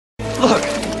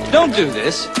Don't do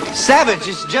this. Savage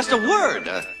is just a word,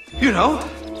 you know,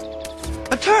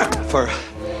 a term for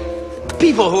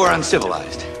people who are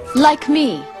uncivilized. Like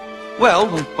me. Well,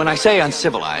 when I say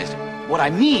uncivilized, what I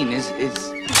mean is...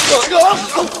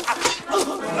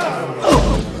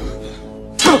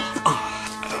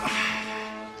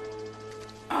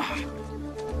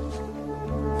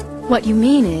 What you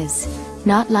mean is,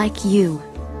 not like you.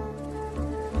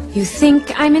 You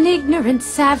think I'm an ignorant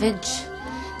savage,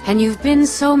 and you've been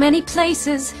so many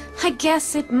places, I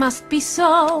guess it must be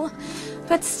so.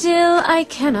 But still I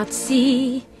cannot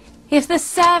see if the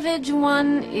savage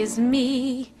one is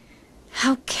me.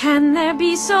 How can there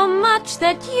be so much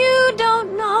that you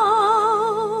don't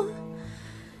know?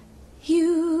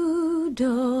 You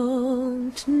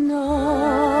don't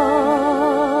know.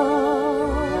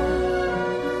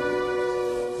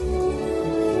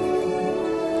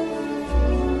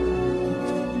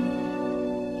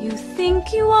 You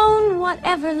think you own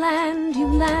whatever land you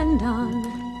land on.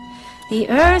 The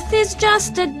earth is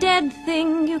just a dead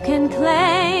thing you can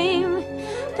claim.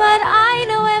 But I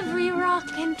know every rock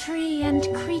and tree and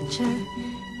creature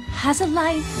has a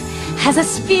life, has a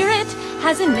spirit,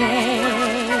 has a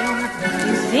name.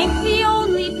 You think the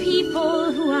only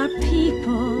people who are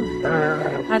people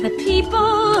are the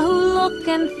people who look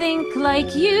and think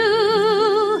like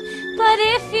you. But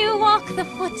if you walk the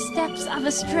footsteps of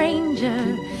a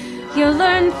stranger, you'll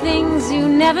learn things you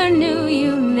never knew,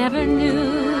 you never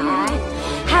knew.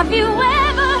 Have you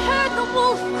ever heard the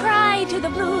wolf cry to the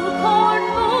blue corn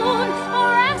moon,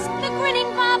 or ask the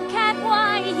grinning bobcat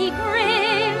why he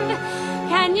grinned?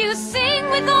 Can you sing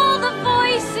with all the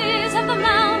voices of the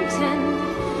mountain?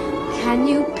 Can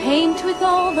you paint with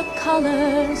all the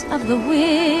colors of the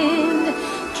wind?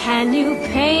 Can you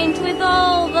paint with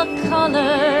all the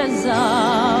colors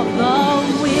of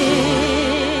the wind?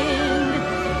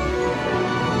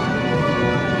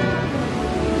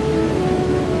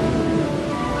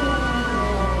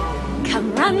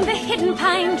 Come run the hidden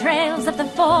pine trails of the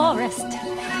forest.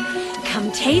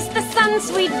 Come taste the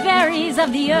sun-sweet berries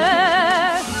of the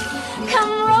earth.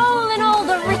 Come roll in all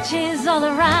the riches all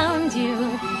around you,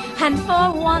 and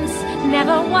for once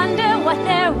never wonder what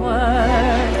they're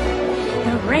worth.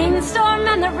 The rainstorm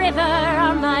and the river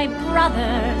are my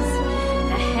brothers.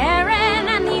 The heron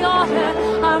and the otter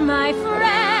are my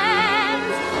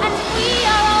friends. And we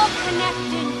are all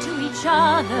connected to each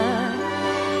other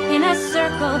in a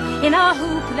circle, in a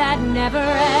hoop that never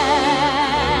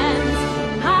ends.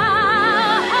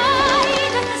 High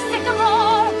does the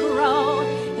sycamore grow.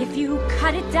 If you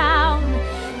cut it down,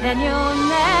 then you'll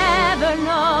never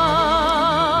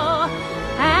know.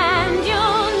 And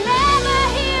you'll never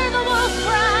hear the wolf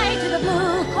cry to the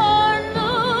blue corn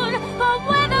moon. For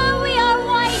whether we are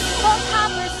white or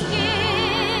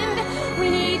copper-skinned, we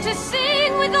need to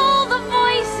sing with all the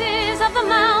voices of the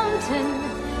mountain.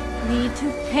 Need to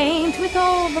paint with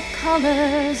all the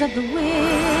colors of the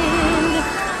wind.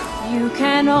 You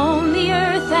can own the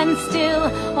earth, and still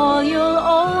all you'll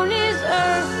own is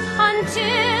earth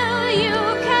until you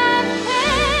can